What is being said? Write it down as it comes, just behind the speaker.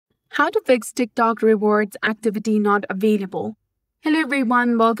How to fix TikTok rewards activity not available. Hello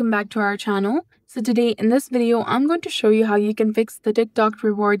everyone, welcome back to our channel. So today in this video, I'm going to show you how you can fix the TikTok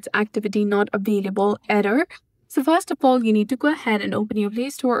rewards activity not available error. So first of all, you need to go ahead and open your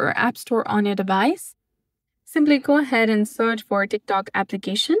Play Store or App Store on your device. Simply go ahead and search for TikTok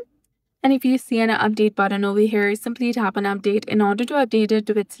application. And if you see an update button over here, simply tap on update in order to update it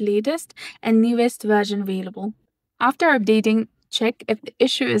to its latest and newest version available. After updating, check if the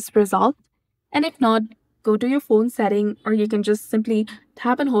issue is resolved, and if not, go to your phone setting, or you can just simply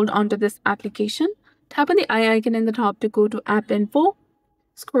tap and hold onto this application. Tap on the eye icon in the top to go to app info,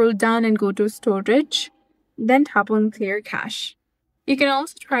 scroll down and go to storage, then tap on clear cache. You can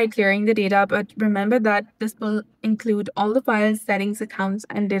also try clearing the data, but remember that this will include all the files, settings, accounts,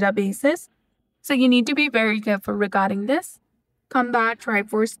 and databases. So you need to be very careful regarding this. Come back, try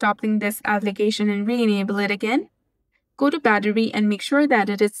force stopping this application and re-enable it again. Go to battery and make sure that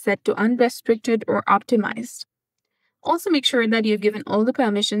it is set to unrestricted or optimized. Also make sure that you've given all the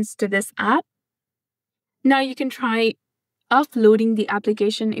permissions to this app. Now you can try offloading the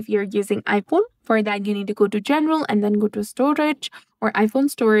application if you're using iPhone. For that, you need to go to General and then go to Storage or iPhone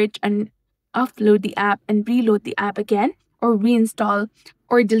Storage and offload the app and reload the app again, or reinstall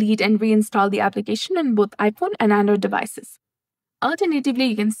or delete and reinstall the application on both iPhone and Android devices. Alternatively,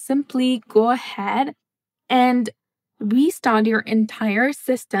 you can simply go ahead and restart your entire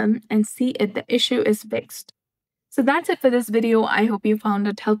system and see if the issue is fixed. So that's it for this video. I hope you found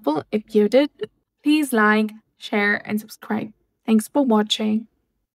it helpful. If you did, please like, share, and subscribe. Thanks for watching.